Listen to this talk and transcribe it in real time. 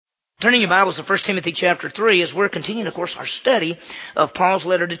Turning your Bibles to 1 Timothy chapter 3 as we're continuing, of course, our study of Paul's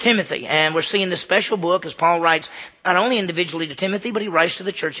letter to Timothy. And we're seeing this special book as Paul writes not only individually to Timothy, but he writes to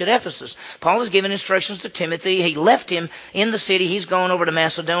the church at Ephesus. Paul has given instructions to Timothy. He left him in the city. He's gone over to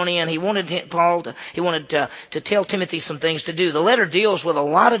Macedonia, and he wanted to tell Timothy some things to do. The letter deals with a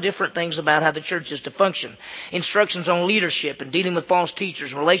lot of different things about how the church is to function. Instructions on leadership and dealing with false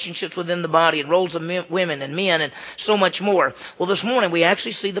teachers, relationships within the body, and roles of women and men, and so much more. Well, this morning we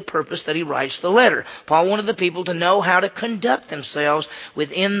actually see the purpose that he writes the letter. Paul wanted the people to know how to conduct themselves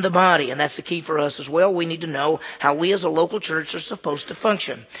within the body, and that's the key for us as well. We need to know how we as a local church are supposed to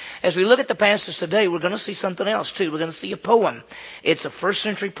function. As we look at the passage today, we're going to see something else too. We're going to see a poem. It's a first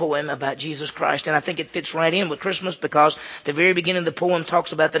century poem about Jesus Christ, and I think it fits right in with Christmas because the very beginning of the poem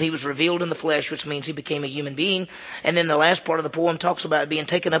talks about that he was revealed in the flesh, which means he became a human being, and then the last part of the poem talks about being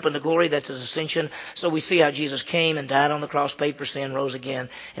taken up into glory. That's his ascension. So we see how Jesus came and died on the cross, paid for sin, rose again,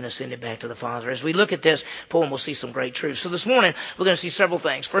 and ascended back to the Father. As we look at this poem, we'll see some great truths. So this morning, we're going to see several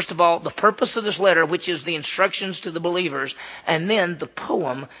things. First of all, the purpose of this letter, which is the instructions to the believers, and then the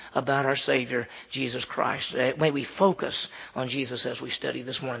poem about our Savior, Jesus Christ. May we focus on Jesus as we study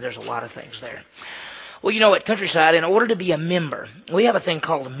this morning. There's a lot of things there. Well, you know, at Countryside, in order to be a member, we have a thing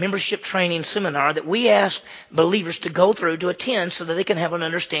called a membership training seminar that we ask believers to go through to attend so that they can have an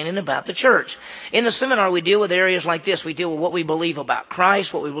understanding about the church. In the seminar, we deal with areas like this. We deal with what we believe about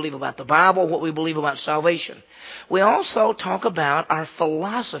Christ, what we believe about the Bible, what we believe about salvation. We also talk about our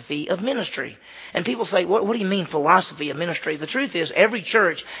philosophy of ministry. And people say, what do you mean philosophy of ministry? The truth is, every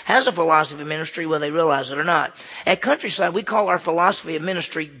church has a philosophy of ministry whether they realize it or not. At Countryside, we call our philosophy of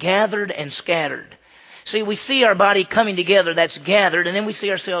ministry gathered and scattered. See, we see our body coming together, that's gathered, and then we see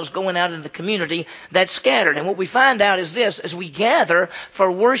ourselves going out into the community, that's scattered. And what we find out is this, as we gather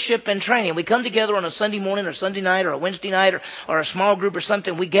for worship and training. We come together on a Sunday morning or Sunday night or a Wednesday night or a small group or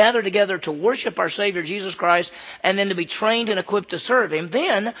something. We gather together to worship our Savior, Jesus Christ, and then to be trained and equipped to serve Him.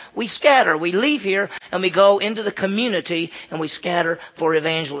 Then we scatter. We leave here and we go into the community and we scatter for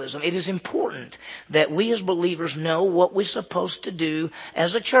evangelism. It is important that we as believers know what we're supposed to do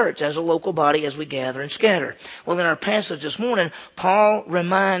as a church, as a local body, as we gather and scatter. Well, in our passage this morning, Paul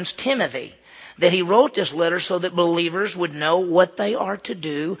reminds Timothy that he wrote this letter so that believers would know what they are to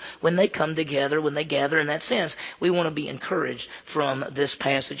do when they come together, when they gather in that sense. We want to be encouraged from this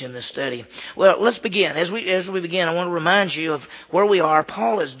passage and this study. Well, let's begin. As we begin, I want to remind you of where we are.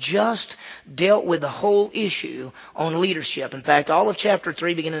 Paul has just dealt with the whole issue on leadership. In fact, all of chapter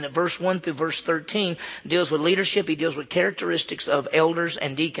 3, beginning at verse 1 through verse 13, deals with leadership. He deals with characteristics of elders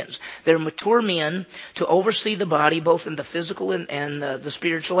and deacons. They're mature men to oversee the body, both in the physical and the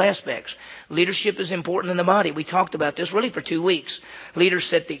spiritual aspects. Leadership is important in the body. We talked about this really for 2 weeks. Leaders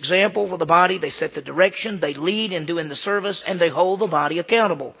set the example for the body. They set the direction. They lead in doing the service, and they hold the body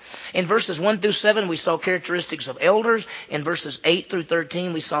accountable. In verses 1 through 7, we saw characteristics of elders. In verses 8 through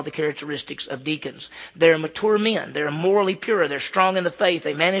 13, we saw the characteristics of deacons. They're mature men. They're morally pure. They're strong in the faith.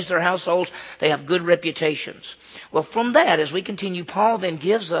 They manage their households. They have good reputations. Well, from that, as we continue, Paul then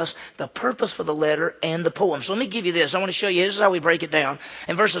gives us the purpose for the letter and the poem. So let me give you this. I want to show you. This is how we break it down.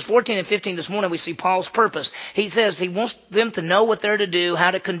 In verses 14 and 15 this morning, we see Paul's purpose. He says he wants them to know what they're to do,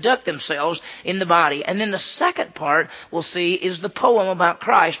 how to conduct themselves in the body. And then the second part we'll see is the poem about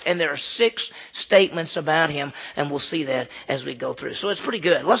Christ. And there are 6 statements about him, and we'll see that as we go through. So it's pretty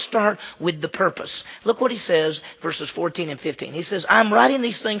good. Let's start with the purpose. Look what he says, verses 14 and 15. He says, I'm writing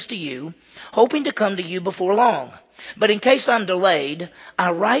these things to you, hoping to come to you before long. But in case I'm delayed,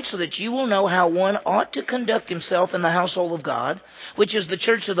 I write so that you will know how one ought to conduct himself in the household of God, which is the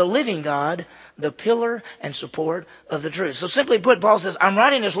church of the living God, the pillar and support of the truth. So simply put, Paul says, I'm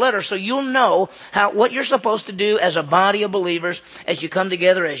writing this letter so you'll know what you're supposed to do as a body of believers, as you come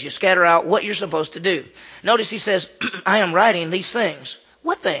together, as you scatter out, what you're supposed to do. Notice he says, I am writing these things.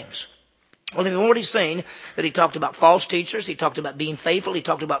 What things? Well, we've already seen that he talked about false teachers. He talked about being faithful. He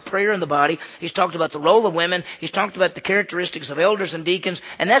talked about prayer in the body. He's talked about the role of women. He's talked about the characteristics of elders and deacons.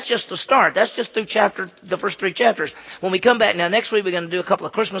 And that's just the start. That's just through the first 3 chapters. When we come back, now next week we're going to do a couple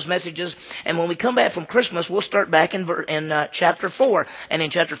of Christmas messages. And when we come back from Christmas, we'll start back in chapter 4. And in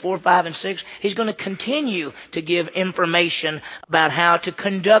chapter 4, 5, and 6, he's going to continue to give information about how to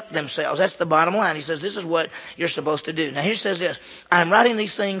conduct themselves. That's the bottom line. He says, this is what you're supposed to do. Now he says this, I'm writing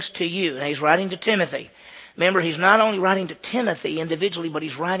these things to you. Now he's writing to Timothy. Remember, he's not only writing to Timothy individually, but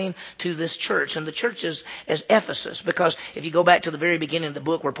he's writing to this church. And the church is Ephesus, because if you go back to the very beginning of the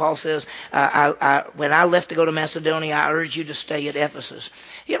book where Paul says, when I left to go to Macedonia, I urge you to stay at Ephesus.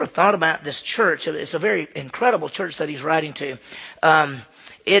 You ever thought about this church? It's a very incredible church that he's writing to.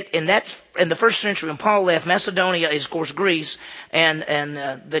 In the first century, when Paul left, Macedonia is, of course, Greece, and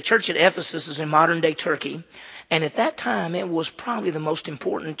the church at Ephesus is in modern-day Turkey. And at that time, it was probably the most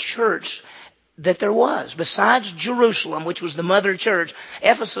important church that there was. Besides Jerusalem, which was the mother church,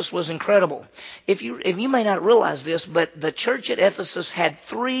 Ephesus was incredible. If you may not realize this, but the church at Ephesus had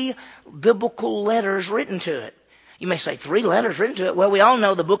 3 biblical letters written to it. You may say 3 letters written to it. Well, we all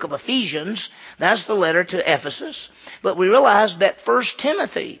know the book of Ephesians. That's the letter to Ephesus. But we realize that 1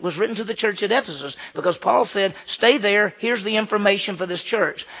 Timothy was written to the church at Ephesus because Paul said, stay there. Here's the information for this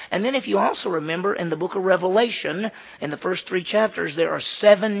church. And then if you also remember in the book of Revelation, in the first 3 chapters, there are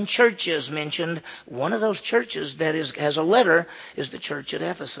 7 churches mentioned. One of those churches that has a letter is the church at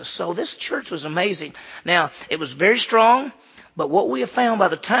Ephesus. So this church was amazing. Now, it was very strong. But what we have found by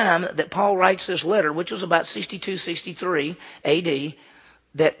the time that Paul writes this letter, which was about 62, 63 AD,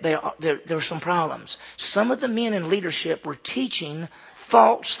 that there were some problems. Some of the men in leadership were teaching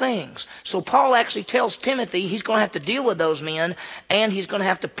false things. So Paul actually tells Timothy he's going to have to deal with those men, and he's going to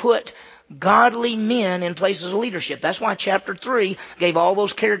have to put godly men in places of leadership. That's why chapter 3 gave all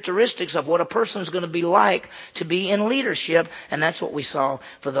those characteristics of what a person is going to be like to be in leadership, and that's what we saw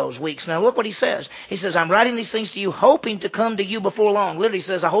for those weeks. Now look what he says. He says, I'm writing these things to you, hoping to come to you before long. Literally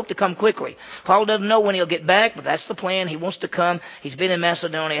says, I hope to come quickly. Paul doesn't know when he'll get back, but that's the plan. He wants to come. He's been in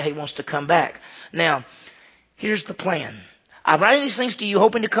Macedonia. He wants to come back. Now, here's the plan. I'm writing these things to you,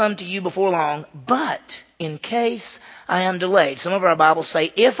 hoping to come to you before long, but in case I am delayed. Some of our Bibles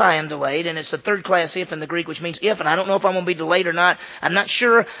say, if I am delayed, and it's a third class if in the Greek, which means if, and I don't know if I'm going to be delayed or not. I'm not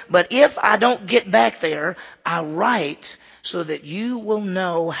sure, but if I don't get back there, I write so that you will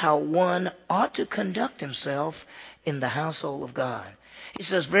know how one ought to conduct himself in the household of God. He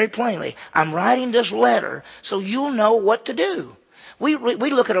says very plainly, I'm writing this letter so you'll know what to do. We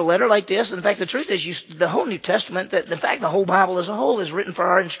look at a letter like this. In fact, the truth is the whole New Testament, in fact, the whole Bible as a whole is written for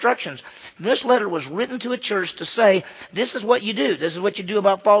our instructions. This letter was written to a church to say, this is what you do. This is what you do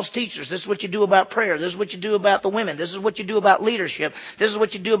about false teachers. This is what you do about prayer. This is what you do about the women. This is what you do about leadership. This is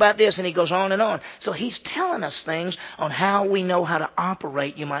what you do about this. And he goes on and on. So he's telling us things on how we know how to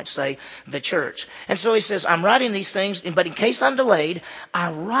operate, you might say, the church. And so he says, I'm writing these things, but in case I'm delayed,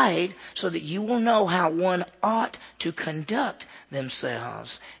 I write so that you will know how one ought to conduct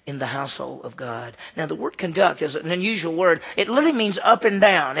themselves in the household of God. Now, the word conduct is an unusual word. It literally means up and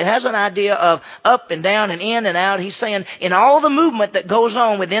down. It has an idea of up and down and in and out. He's saying in all the movement that goes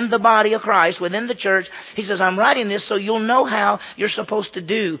on within the body of Christ, within the church, he says, I'm writing this so you'll know how you're supposed to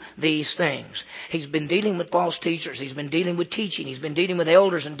do these things. He's been dealing with false teachers. He's been dealing with teaching. He's been dealing with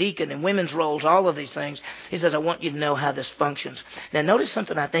elders and deacon and women's roles, all of these things. He says, I want you to know how this functions. Now, notice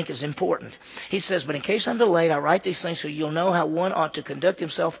something I think is important. He says, but in case I'm delayed, I write these things so you'll know how one ought to conduct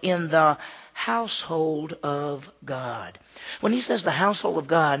himself in the household of God. When he says the household of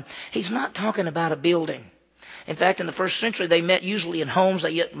God, he's not talking about a building. In fact, in the first century, they met usually in homes.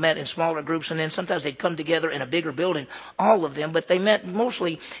 They met in smaller groups, and then sometimes they'd come together in a bigger building, all of them, but they met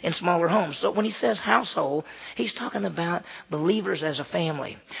mostly in smaller homes. So when he says household, he's talking about believers as a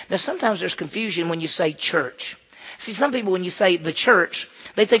family. Now, sometimes there's confusion when you say church. See, some people, when you say the church,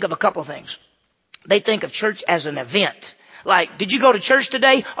 they think of a couple things. They think of church as an event. Like, did you go to church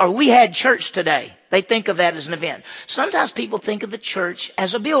today? Or we had church today. They think of that as an event. Sometimes people think of the church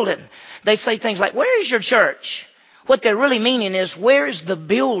as a building. They say things like, where is your church? What they're really meaning is, where is the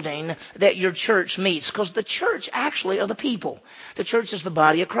building that your church meets? Because the church actually are the people. The church is the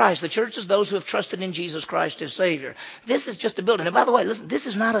body of Christ. The church is those who have trusted in Jesus Christ as Savior. This is just a building. And by the way, listen, this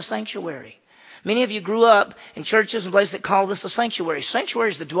is not a sanctuary. Many of you grew up in churches and places that call this a sanctuary.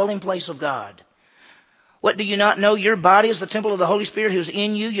 Sanctuary is the dwelling place of God. What, do you not know your body is the temple of the Holy Spirit who's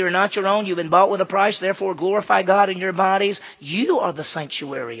in you? You're not your own. You've been bought with a price. Therefore, glorify God in your bodies. You are the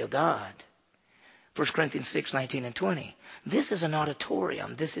sanctuary of God. 1 Corinthians 6, 19 and 20. This is an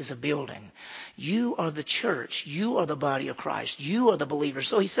auditorium. This is a building. You are the church. You are the body of Christ. You are the believers.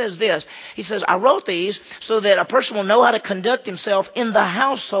 So he says this. He says, I wrote these so that a person will know how to conduct himself in the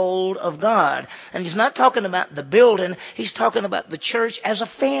household of God. And he's not talking about the building. He's talking about the church as a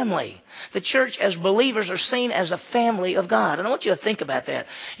family. The church as believers are seen as a family of God. And I want you to think about that.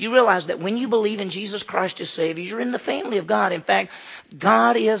 You realize that when you believe in Jesus Christ as Savior, you're in the family of God. In fact,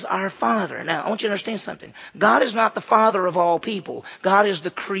 God is our Father. Now, I want you to understand something. God is not the Father of all people. God is the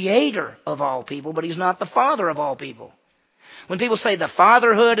Creator of all people, but He's not the Father of all people. When people say the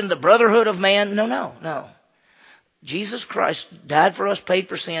fatherhood and the brotherhood of man, no. Jesus Christ died for us, paid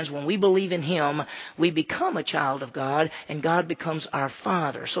for sins. When we believe in Him, we become a child of God, and God becomes our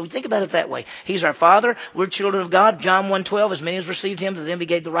Father. So think about it that way. He's our Father. We're children of God. John 1:12, as many as received Him, to them He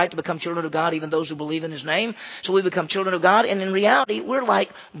gave the right to become children of God, even those who believe in His name. So we become children of God, and in reality, we're like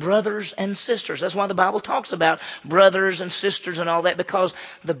brothers and sisters. That's why the Bible talks about brothers and sisters and all that, because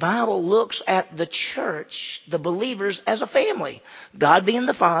the Bible looks at the church, the believers, as a family. God being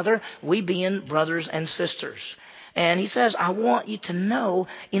the Father, we being brothers and sisters. And he says, I want you to know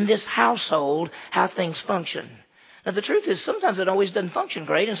in this household how things function. Now, the truth is, sometimes it always doesn't function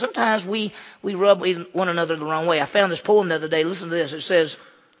great, and sometimes we rub one another the wrong way. I found this poem the other day. Listen to this. It says,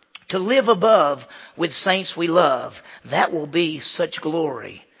 to live above with saints we love, that will be such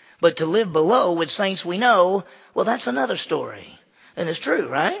glory. But to live below with saints we know, well, that's another story. And it's true,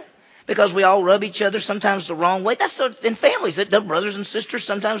 right? Because we all rub each other sometimes the wrong way. That's in families. Brothers and sisters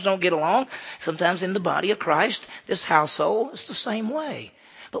sometimes don't get along. Sometimes in the body of Christ, this household is the same way.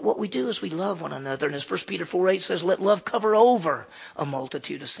 But what we do is we love one another. And as 1 Peter 4:8 says, let love cover over a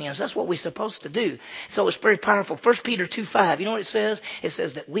multitude of sins. That's what we're supposed to do. So it's very powerful. 1 Peter 2:5, you know what it says? It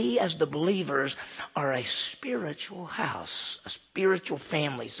says that we as the believers are a spiritual house, a spiritual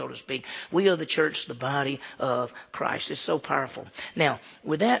family, so to speak. We are the church, the body of Christ. It's so powerful. Now,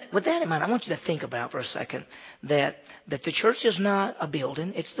 with that in mind, I want you to think about for a second that the church is not a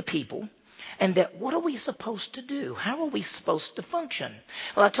building, it's the people. And that what are we supposed to do? How are we supposed to function?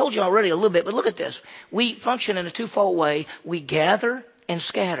 Well, I told you already a little bit, but look at this. We function in a twofold way. We gather and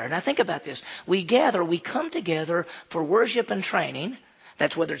scatter. Now think about this. We gather, we come together for worship and training.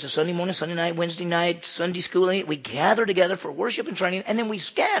 That's whether it's a Sunday morning, Sunday night, Wednesday night, Sunday school. We gather together for worship and training, and then we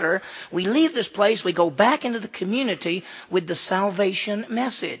scatter. We leave this place. We go back into the community with the salvation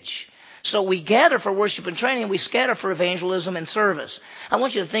message. So we gather for worship and training, and we scatter for evangelism and service. I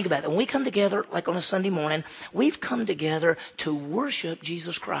want you to think about it. When we come together, like on a Sunday morning, we've come together to worship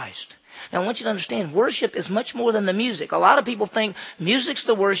Jesus Christ. Now, I want you to understand, worship is much more than the music. A lot of people think music's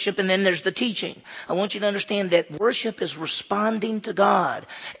the worship and then there's the teaching. I want you to understand that worship is responding to God.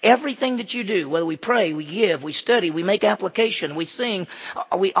 Everything that you do, whether we pray, we give, we study, we make application, we sing,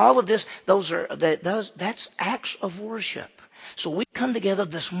 all of this, that's acts of worship. So we come together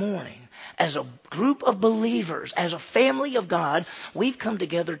this morning as a group of believers, as a family of God. We've come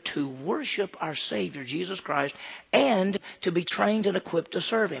together to worship our Savior, Jesus Christ, and to be trained and equipped to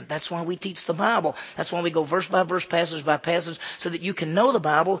serve Him. That's why we teach the Bible. That's why we go verse by verse, passage by passage, so that you can know the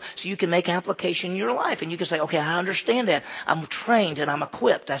Bible, so you can make application in your life. And you can say, okay, I understand that. I'm trained and I'm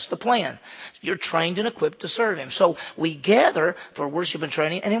equipped. That's the plan. You're trained and equipped to serve Him. So we gather for worship and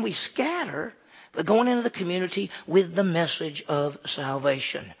training, and then we scatter, but going into the community with the message of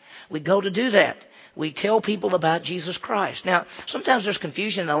salvation. We go to do that. We tell people about Jesus Christ. Now, sometimes there's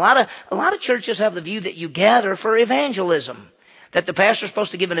confusion. A lot of churches have the view that you gather for evangelism, that the pastor's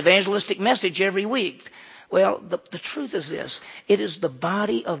supposed to give an evangelistic message every week. Well, the truth is this. It is the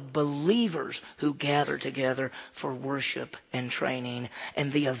body of believers who gather together for worship and training.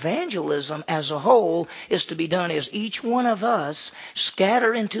 And the evangelism as a whole is to be done as each one of us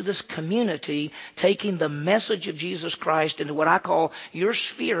scatter into this community, taking the message of Jesus Christ into what I call your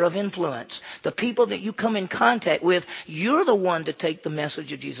sphere of influence. The people that you come in contact with, you're the one to take the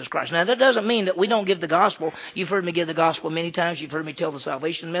message of Jesus Christ. Now, that doesn't mean that we don't give the gospel. You've heard me give the gospel many times. You've heard me tell the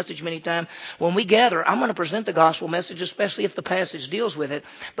salvation message many times. When we gather, I'm going to present the gospel message, especially if the passage deals with it.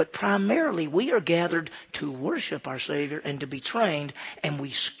 But primarily, we are gathered to worship our Savior and to be trained, and we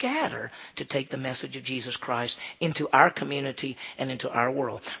scatter to take the message of Jesus Christ into our community and into our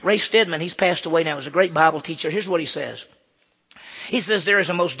world. Ray Stedman, he's passed away now, was a great Bible teacher. Here's what he says. He says there is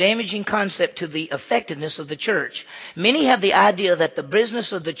a most damaging concept to the effectiveness of the church. Many have the idea that the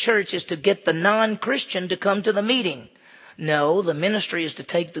business of the church is to get the non-Christian to come to the meeting. No, the ministry is to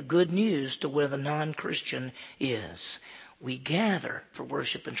take the good news to where the non-Christian is. We gather for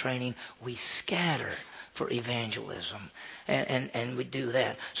worship and training. We scatter for evangelism. And we do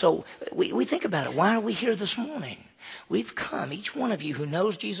that. So we think about it. Why are we here this morning? We've come, each one of you who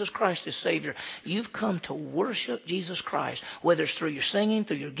knows Jesus Christ as Savior, you've come to worship Jesus Christ, whether it's through your singing,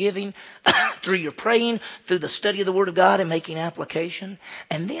 through your giving, through your praying, through the study of the Word of God and making application.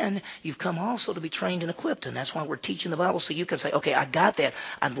 And then you've come also to be trained and equipped. And that's why we're teaching the Bible, so you can say, okay, I got that.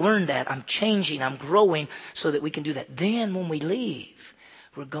 I've learned that. I'm changing. I'm growing, so that we can do that. Then when we leave,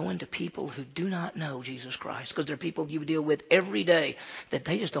 we're going to people who do not know Jesus Christ, because they're people you deal with every day that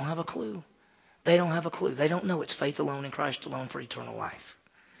they just don't have a clue. They don't have a clue. They don't know it's faith alone in Christ alone for eternal life.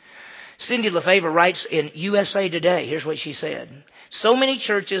 Cindy LaFavor writes in USA Today, here's what she said. So many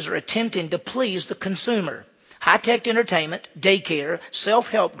churches are attempting to please the consumer. high-tech entertainment, daycare,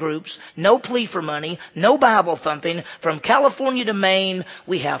 self-help groups, no plea for money, no Bible thumping. From California to Maine,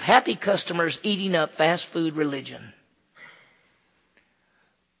 we have happy customers eating up fast food religion.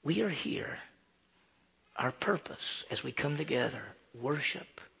 We are here. Our purpose as we come together,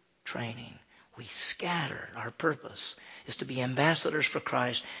 worship, training, we scatter. Our purpose is to be ambassadors for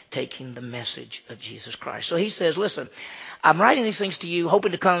Christ, taking the message of Jesus Christ. So he says, listen, I'm writing these things to you,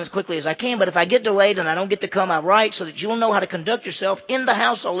 hoping to come as quickly as I can, but if I get delayed and I don't get to come, I write so that you'll know how to conduct yourself in the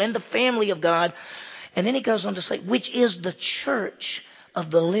household, in the family of God. And then he goes on to say, which is the church of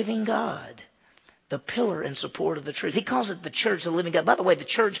the living God, the pillar and support of the truth. He calls it the church of the living God. By the way, the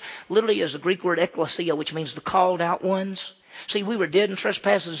church literally is the Greek word ekklesia, which means the called out ones. See, we were dead in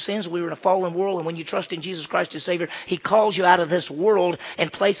trespasses and sins. We were in a fallen world. And when you trust in Jesus Christ as Savior, he calls you out of this world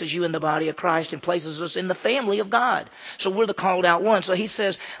and places you in the body of Christ and places us in the family of God. So we're the called out ones. So he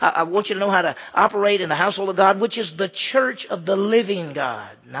says, I want you to know how to operate in the household of God, which is the church of the living God.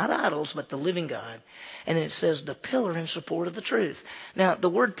 Not idols, but the living God. And then it says the pillar in support of the truth. Now, the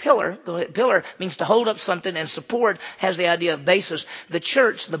word pillar means to hold up something, and support has the idea of basis. The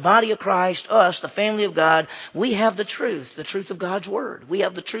church, the body of Christ, us, the family of God, we have the truth of God's word. We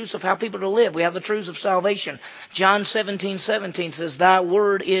have the truths of how people are to live. We have the truths of salvation. John 17:17 says, thy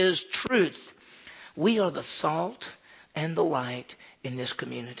word is truth. We are the salt and the light in this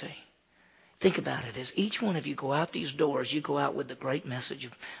community. Think about it. As each one of you go out these doors, you go out with the great message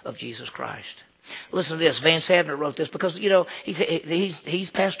of Jesus Christ. Listen to this. Vance Havner wrote this because, he's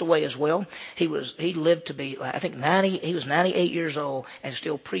passed away as well. He lived to be, I think, 90. He was 98 years old and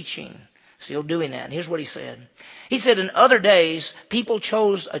still preaching, still doing that. And here's what he said. He said, in other days, people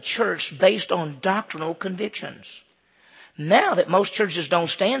chose a church based on doctrinal convictions. Now that most churches don't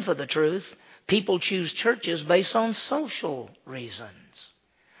stand for the truth, people choose churches based on social reasons.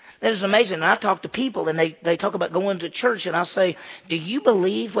 That is amazing. And I talk to people and they talk about going to church, and I say, do you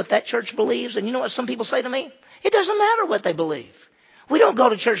believe what that church believes? And you know what some people say to me? It doesn't matter what they believe. We don't go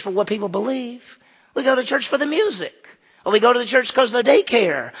to church for what people believe. We go to church for the music. Or we go to the church because of the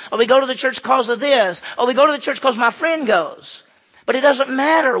daycare. Or we go to the church because of this. Or we go to the church because my friend goes. But it doesn't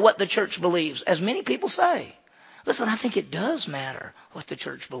matter what the church believes, as many people say. Listen, I think it does matter what the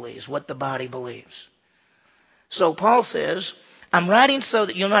church believes, what the body believes. So Paul says, I'm writing so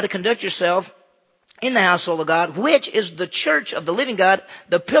that you'll know how to conduct yourself in the household of God, which is the church of the living God,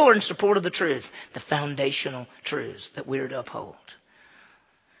 the pillar and support of the truth, the foundational truths that we're to uphold.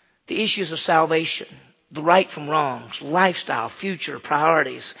 The issues of salvation, the right from wrongs, lifestyle, future,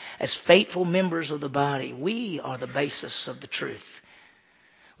 priorities. As faithful members of the body, we are the basis of the truth.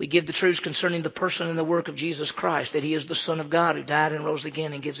 We give the truths concerning the person and the work of Jesus Christ, that he is the Son of God who died and rose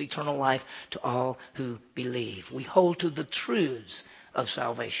again and gives eternal life to all who believe. We hold to the truths of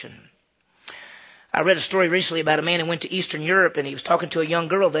salvation. I read a story recently about a man who went to Eastern Europe, and he was talking to a young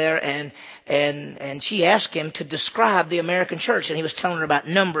girl there, and she asked him to describe the American church, and he was telling her about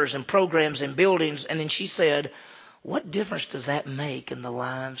numbers and programs and buildings, and then she said, what difference does that make in the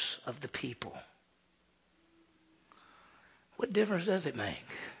lives of the people? What difference does it make?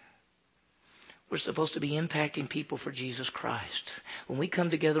 We're supposed to be impacting people for Jesus Christ. When we come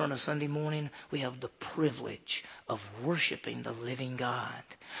together on a Sunday morning, we have the privilege of worshiping the living God.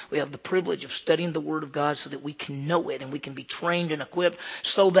 We have the privilege of studying the Word of God so that we can know it and we can be trained and equipped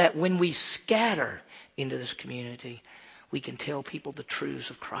so that when we scatter into this community, we can tell people the truths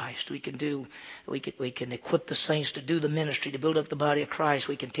of Christ. We can equip the saints to do the ministry, to build up the body of Christ.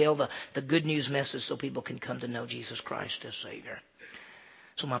 We can tell the good news message so people can come to know Jesus Christ as Savior.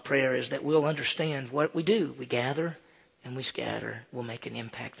 So my prayer is that we'll understand what we do. We gather and we scatter. We'll make an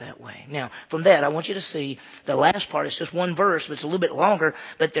impact that way. Now, from that, I want you to see the last part. It's just one verse, but it's a little bit longer.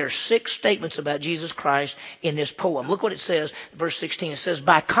 But there are 6 statements about Jesus Christ in this poem. Look what it says, verse 16. It says,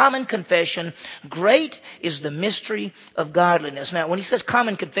 by common confession, great is the mystery of godliness. Now, when he says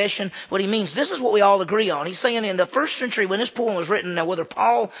common confession, what he means, this is what we all agree on. He's saying in the first century when this poem was written, now whether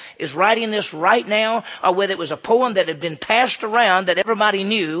Paul is writing this right now or whether it was a poem that had been passed around that everybody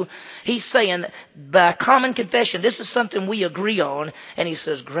knew, he's saying by common confession, this is something we agree on, and he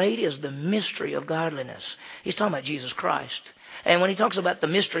says, great is the mystery of godliness. He's talking about Jesus Christ. And when he talks about the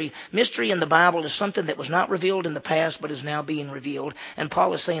mystery in the Bible is something that was not revealed in the past, but is now being revealed. And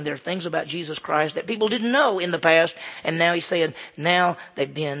Paul is saying there are things about Jesus Christ that people didn't know in the past, and now he's saying, now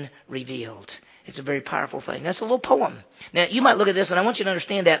they've been revealed. It's a very powerful thing. That's a little poem. Now, you might look at this, and I want you to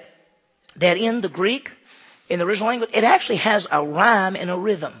understand that in the Greek, in the original language, it actually has a rhyme and a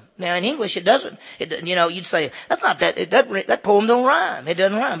rhythm. Now, in English, it doesn't. You'd say, that's not that. That poem don't rhyme. It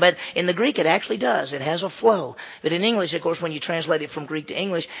doesn't rhyme. But in the Greek, it actually does. It has a flow. But in English, of course, when you translate it from Greek to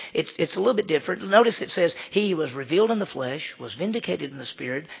English, it's a little bit different. Notice it says, he was revealed in the flesh, was vindicated in the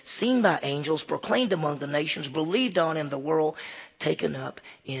spirit, seen by angels, proclaimed among the nations, believed on in the world, taken up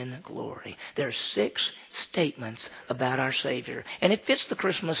in glory. There are 6 statements about our Savior. And it fits the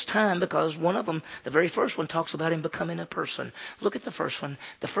Christmas time because one of them, the very first one, talks about him becoming a person. Look at the first one.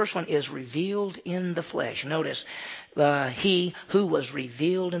 The first one is revealed in the flesh. Notice, he who was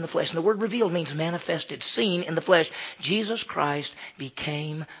revealed in the flesh. And the word revealed means manifested, seen in the flesh. Jesus Christ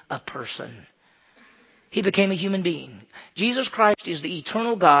became a person. He became a human being. Jesus Christ is the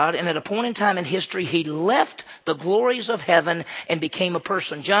eternal God, and at a point in time in history, he left the glories of heaven and became a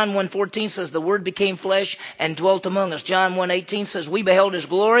person. John 1:14 says, the Word became flesh and dwelt among us. John 1:18 says, we beheld his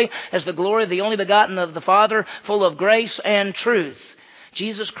glory as the glory of the only begotten of the Father, full of grace and truth.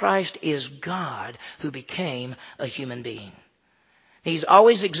 Jesus Christ is God who became a human being. He's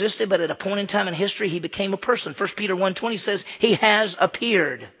always existed, but at a point in time in history, he became a person. 1 Peter 1:20 says, he has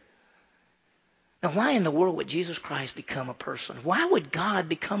appeared. Now, why in the world would Jesus Christ become a person? Why would God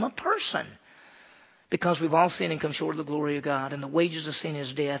become a person? Because we've all sinned and come short of the glory of God, and the wages of sin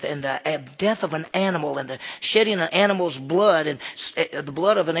is death, and the death of an animal, and the shedding of an animal's blood, and the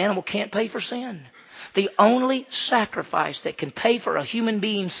blood of an animal can't pay for sin. The only sacrifice that can pay for a human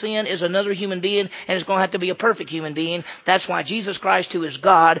being's sin is another human being, and it's going to have to be a perfect human being. That's why Jesus Christ, who is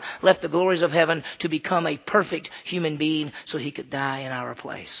God, left the glories of heaven to become a perfect human being so he could die in our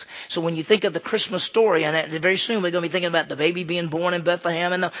place. So when you think of the Christmas story, and very soon we're going to be thinking about the baby being born in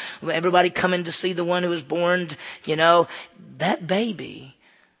Bethlehem and everybody coming to see the one who was born, that baby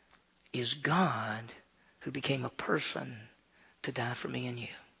is God who became a person to die for me and you,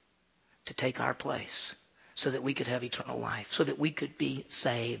 to take our place so that we could have eternal life, so that we could be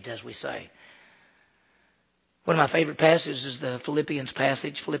saved, as we say. One of my favorite passages is the Philippians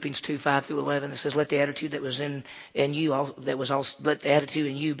passage, Philippians 2:5-11. It says, let the attitude that was in you, let the attitude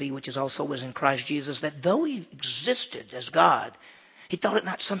in you be which is also was in Christ Jesus, that though he existed as God, he thought it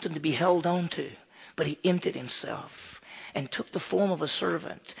not something to be held on to, but he emptied himself and took the form of a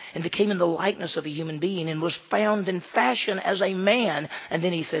servant and became in the likeness of a human being and was found in fashion as a man. And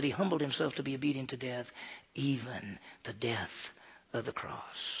then he said he humbled himself to be obedient to death, even the death of the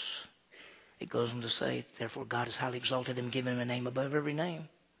cross. It goes on to say, therefore God has highly exalted him, given him a name above every name.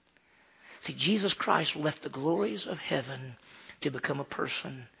 See, Jesus Christ left the glories of heaven to become a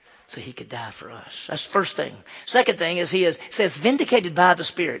person so he could die for us. That's the first thing. Second thing is it says vindicated by the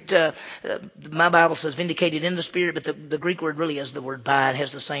Spirit. My Bible says vindicated in the Spirit, but the Greek word really is the word by. It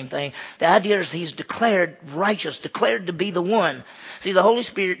has the same thing. The idea is he's declared righteous, declared to be the one. See, the Holy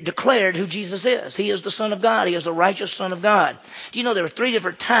Spirit declared who Jesus is. He is the Son of God. He is the righteous Son of God. Do you know there were 3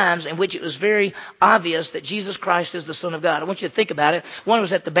 different times in which it was very obvious that Jesus Christ is the Son of God? I want you to think about it. One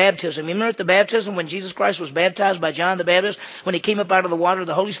was at the baptism. Remember at the baptism when Jesus Christ was baptized by John the Baptist? When he came up out of the water,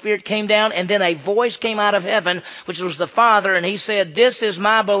 the Holy Spirit came down, and then a voice came out of heaven, which was the Father, and he said, this is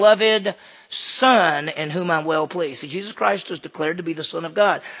my beloved Son in whom I'm well pleased. See, Jesus Christ is declared to be the Son of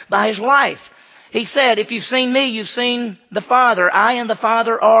God by his life. He said, if you've seen me, you've seen the Father. I and the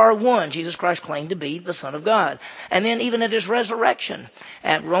Father are one. Jesus Christ claimed to be the Son of God. And then even at his resurrection,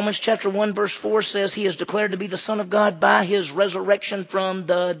 at Romans chapter 1 verse 4 says he is declared to be the Son of God by his resurrection from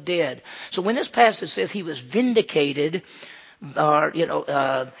the dead. So when this passage says he was vindicated, or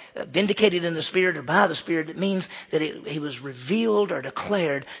vindicated in the Spirit or by the Spirit, it means that he was revealed or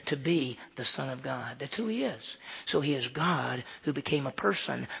declared to be the Son of God. That's who he is. So he is God who became a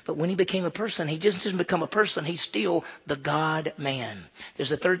person. But when he became a person, he just didn't become a person. He's still the God-man.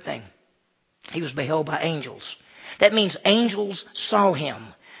 There's a third thing. He was beheld by angels. That means angels saw him.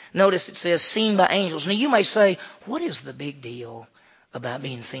 Notice it says seen by angels. Now you may say, what is the big deal about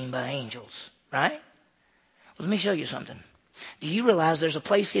being seen by angels? Right? Well, let me show you something. Do you realize there's a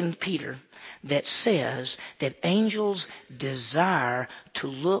place in Peter that says that angels desire to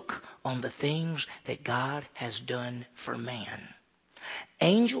look on the things that God has done for man?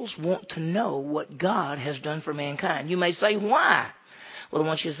 Angels want to know what God has done for mankind. You may say, why? Well, I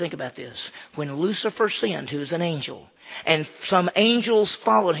want you to think about this. When Lucifer sinned, who is an angel, and some angels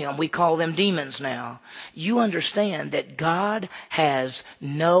followed him, we call them demons now, you understand that God has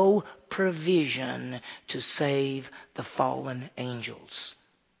no provision to save the fallen angels.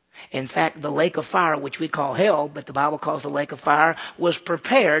 In fact, the lake of fire, which we call hell, but the Bible calls the lake of fire, was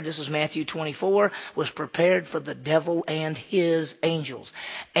prepared, this is Matthew 24, was prepared for the devil and his angels.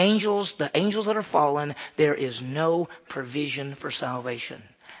 Angels, the angels that are fallen, there is no provision for salvation.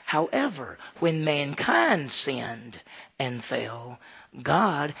 However, when mankind sinned and fell,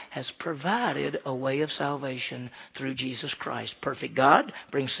 God has provided a way of salvation through Jesus Christ. Perfect God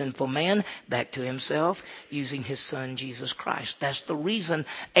brings sinful man back to himself using his Son, Jesus Christ. That's the reason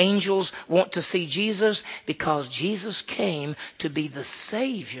angels want to see Jesus, because Jesus came to be the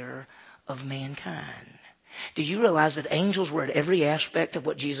Savior of mankind. Do you realize that angels were at every aspect of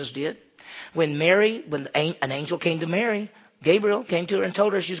what Jesus did? When an angel came to Mary, Gabriel came to her and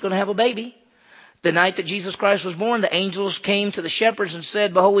told her she was going to have a baby. The night that Jesus Christ was born, the angels came to the shepherds and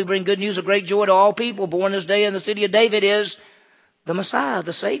said, "Behold, we bring good news of great joy to all people. Born this day in the city of David is the Messiah,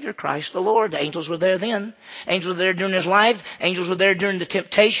 the Savior, Christ the Lord." The angels were there then. Angels were there during his life. Angels were there during the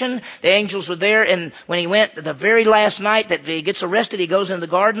temptation. The angels were there, and when he went the very last night that he gets arrested, he goes in the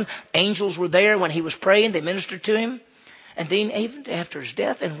garden. Angels were there when he was praying. They ministered to him. And then even after his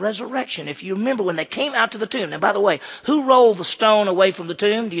death and resurrection, if you remember when they came out to the tomb. Now, by the way, who rolled the stone away from the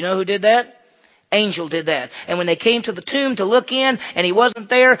tomb? Do you know who did that? Angel did that. And when they came to the tomb to look in and he wasn't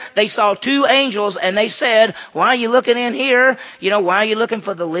there, they saw two angels and they said, "Why are you looking in here? Why are you looking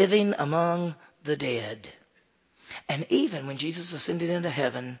for the living among the dead?" And even when Jesus ascended into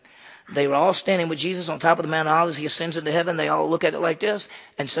heaven, they were all standing with Jesus on top of the Mount of Olives. He ascends into heaven. They all look at it like this.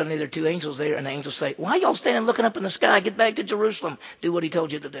 And suddenly there are two angels there. And the angels say, "Why are y'all standing looking up in the sky? Get back to Jerusalem. Do what he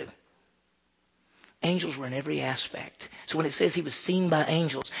told you to do." Angels were in every aspect. So when it says he was seen by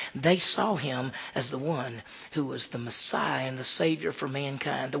angels, they saw him as the one who was the Messiah and the Savior for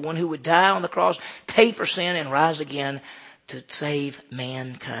mankind. The one who would die on the cross, pay for sin, and rise again to save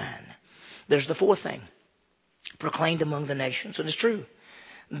mankind. There's the fourth thing. Proclaimed among the nations. And it's true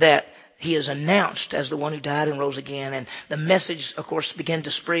that he is announced as the one who died and rose again. And the message, of course, began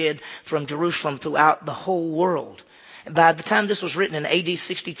to spread from Jerusalem throughout the whole world. And by the time this was written in AD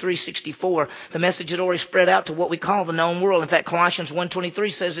 63, 64, the message had already spread out to what we call the known world. In fact, Colossians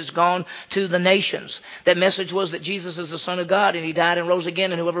 1:23 says it's gone to the nations. That message was that Jesus is the Son of God and he died and rose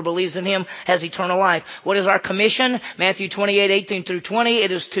again, and whoever believes in him has eternal life. What is our commission? Matthew 28:18 through 20.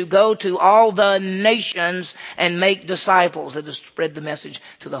 It is to go to all the nations and make disciples. It is to spread the message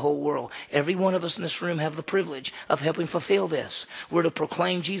to the whole world. Every one of us in this room have the privilege of helping fulfill this. We're to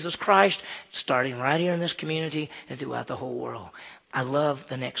proclaim Jesus Christ, starting right here in this community and throughout the whole world. I love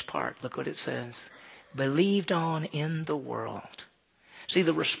the next part. Look what it says. Believed on in the world. See,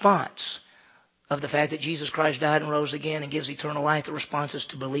 the response of the fact that Jesus Christ died and rose again and gives eternal life, the response is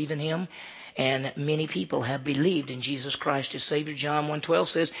to believe in him. And many people have believed in Jesus Christ as Savior. John 1:12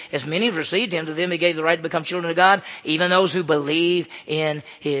 says, "As many have received him, to them he gave the right to become children of God, even those who believe in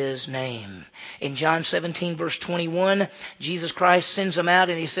his name." In John 17, verse 21, Jesus Christ sends them out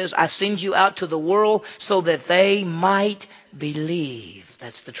and he says, "I send you out to the world so that they might believe."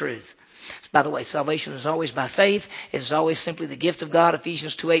 That's the truth. By the way, salvation is always by faith. It is always simply the gift of God.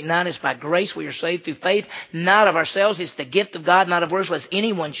 Ephesians 2:8-9 is by grace we are saved through faith, not of ourselves. It's the gift of God, not of works, lest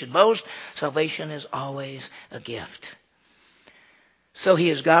anyone should boast. Salvation is always a gift. So he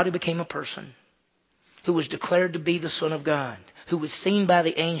is God who became a person, who was declared to be the Son of God, who was seen by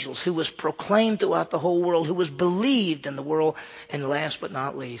the angels, who was proclaimed throughout the whole world, who was believed in the world, and last but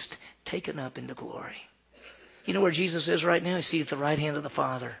not least, taken up into glory. You know where Jesus is right now? He's seated at the right hand of the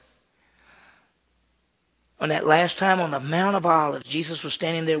Father. On that last time on the Mount of Olives, Jesus was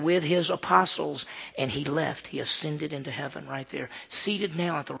standing there with his apostles, and he left. He ascended into heaven right there, seated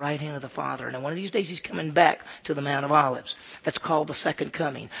now at the right hand of the Father. And one of these days he's coming back to the Mount of Olives. That's called the second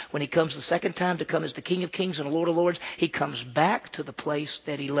coming. When he comes the second time to come as the King of Kings and Lord of Lords, he comes back to the place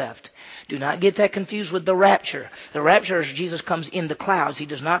that he left. Do not get that confused with the rapture. The rapture is Jesus comes in the clouds. He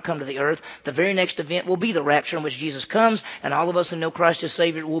does not come to the earth. The very next event will be the rapture, in which Jesus comes, and all of us who know Christ as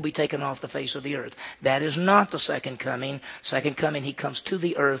Savior will be taken off the face of the earth. That is not the second coming. Second coming, he comes to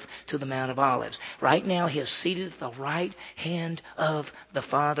the earth, to the Mount of Olives. Right now, he is seated at the right hand of the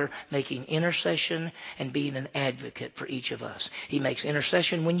Father, making intercession and being an advocate for each of us. He makes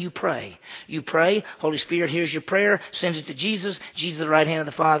intercession when you pray. You pray, Holy Spirit hears your prayer, sends it to Jesus. Jesus at the right hand of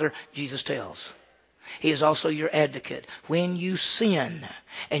the Father, Jesus tells. He is also your advocate. When you sin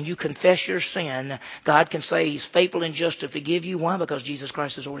and you confess your sin, God can say he's faithful and just to forgive you. Why? Because Jesus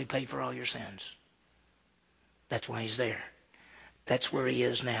Christ has already paid for all your sins. That's why he's there. That's where he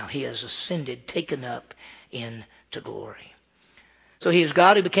is now. He has ascended, taken up into glory. So he is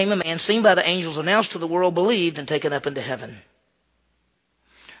God who became a man, seen by the angels, announced to the world, believed, and taken up into heaven.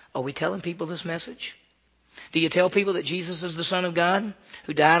 Are we telling people this message? Do you tell people that Jesus is the Son of God,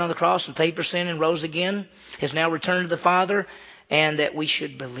 who died on the cross and paid for sin and rose again, has now returned to the Father, and that we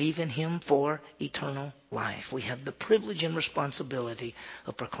should believe in him for eternal life? We have the privilege and responsibility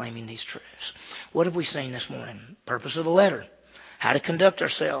of proclaiming these truths. What have we seen this morning? Purpose of the letter. how to conduct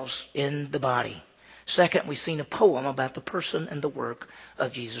ourselves in the body. Second, we've seen a poem about the person and the work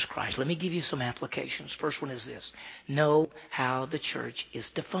of Jesus Christ. Let me give you some applications. First one is this. Know how the church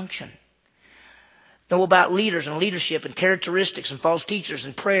is to function. Know about leaders and leadership and characteristics and false teachers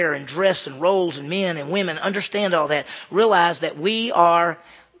and prayer and dress and roles and men and women. Understand all that. Realize that we are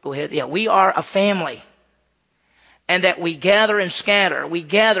a family. And that we gather and scatter. We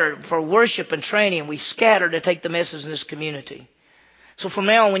gather for worship and training. We scatter to take the message in this community. So from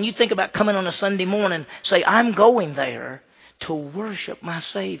now on, when you think about coming on a Sunday morning, say, I'm going there to worship my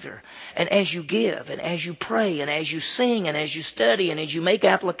Savior. And as you give, and as you pray, and as you sing, and as you study, and as you make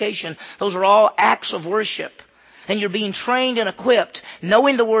application, those are all acts of worship. And you're being trained and equipped,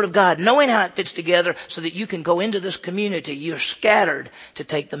 knowing the Word of God, knowing how it fits together, so that you can go into this community. You're scattered to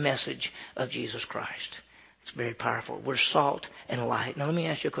take the message of Jesus Christ. It's very powerful. We're salt and light. Now let me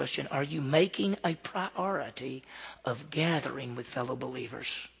ask you a question. Are you making a priority of gathering with fellow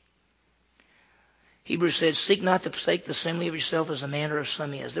believers? Hebrews says, seek not to forsake the assembly of yourself as the manner of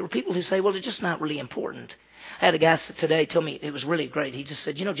some is. There were people who say, well, it's just not really important. I had a guy today tell me it was really great. He just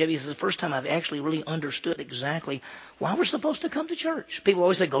said, JB, this is the first time I've actually really understood exactly why we're supposed to come to church. People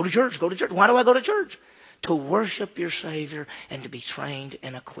always say, go to church, go to church. Why do I go to church? To worship your Savior and to be trained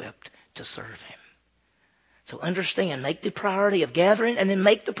and equipped to serve Him. So understand, make the priority of gathering and then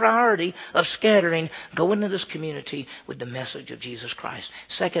make the priority of scattering. Go into this community with the message of Jesus Christ.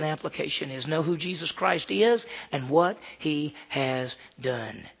 Second application is know who Jesus Christ is and what He has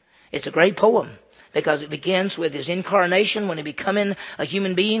done. It's a great poem because it begins with His incarnation when He becoming a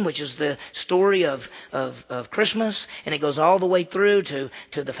human being, which is the story of Christmas. And it goes all the way through to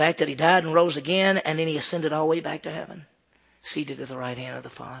the fact that He died and rose again, and then He ascended all the way back to heaven, seated at the right hand of the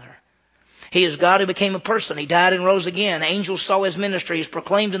Father. He is God who became a person. He died and rose again. Angels saw His ministry. He is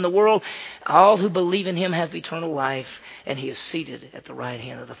proclaimed in the world. All who believe in Him have eternal life. And He is seated at the right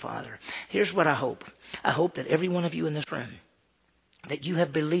hand of the Father. Here's what I hope. I hope that every one of you in this room, that you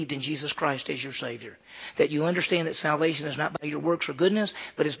have believed in Jesus Christ as your Savior. That you understand that salvation is not by your works or goodness,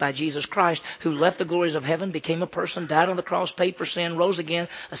 but it's by Jesus Christ, who left the glories of heaven, became a person, died on the cross, paid for sin, rose again,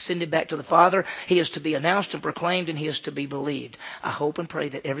 ascended back to the Father. He is to be announced and proclaimed, and He is to be believed. I hope and pray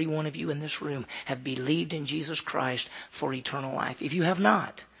that every one of you in this room have believed in Jesus Christ for eternal life. If you have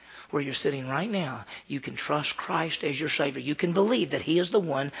not, where you're sitting right now, you can trust Christ as your Savior. You can believe that He is the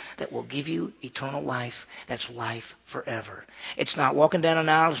one that will give you eternal life. That's life forever. It's not walking down an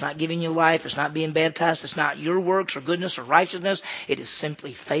aisle. It's not giving you life. It's not being baptized. It's not your works or goodness or righteousness. It is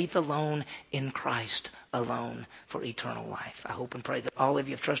simply faith alone in Christ alone for eternal life. I hope and pray that all of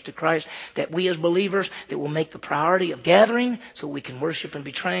you have trusted Christ, that we as believers, that will make the priority of gathering so we can worship and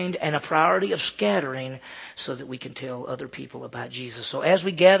be trained, and a priority of scattering so that we can tell other people about Jesus. So as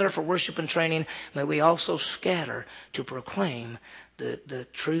we gather for worship and training, may we also scatter to proclaim the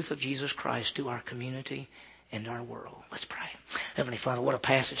truth of Jesus Christ to our community and our world. Let's pray. Heavenly Father, what a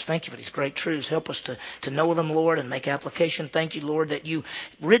passage. Thank you for these great truths. Help us to know them, Lord, and make application. Thank you, Lord, that you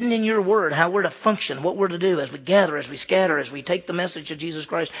written in your word how we're to function, what we're to do as we gather, as we scatter, as we take the message of Jesus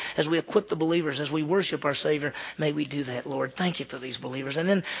Christ, as we equip the believers, as we worship our Savior. May we do that, Lord. Thank you for these believers. And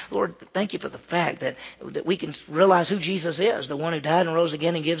then, Lord, thank you for the fact that we can realize who Jesus is, the one who died and rose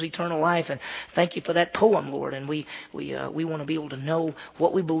again and gives eternal life. And thank you for that poem, Lord. And we want to be able to know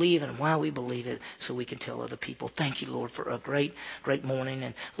what we believe and why we believe it so we can tell other people. Thank you, Lord, for a great morning.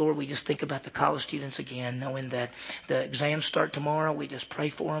 And Lord, we just think about the college students again, knowing that the exams start tomorrow. We just pray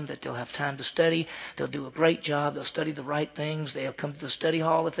for them that they'll have time to study. They'll do a great job. They'll study the right things. They'll come to the study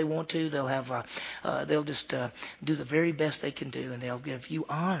hall if they want to. They'll just do the very best they can do, and they'll give you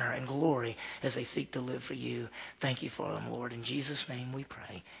honor and glory as they seek to live for you. Thank you for them, Lord. In Jesus' name we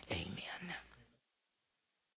pray. Amen.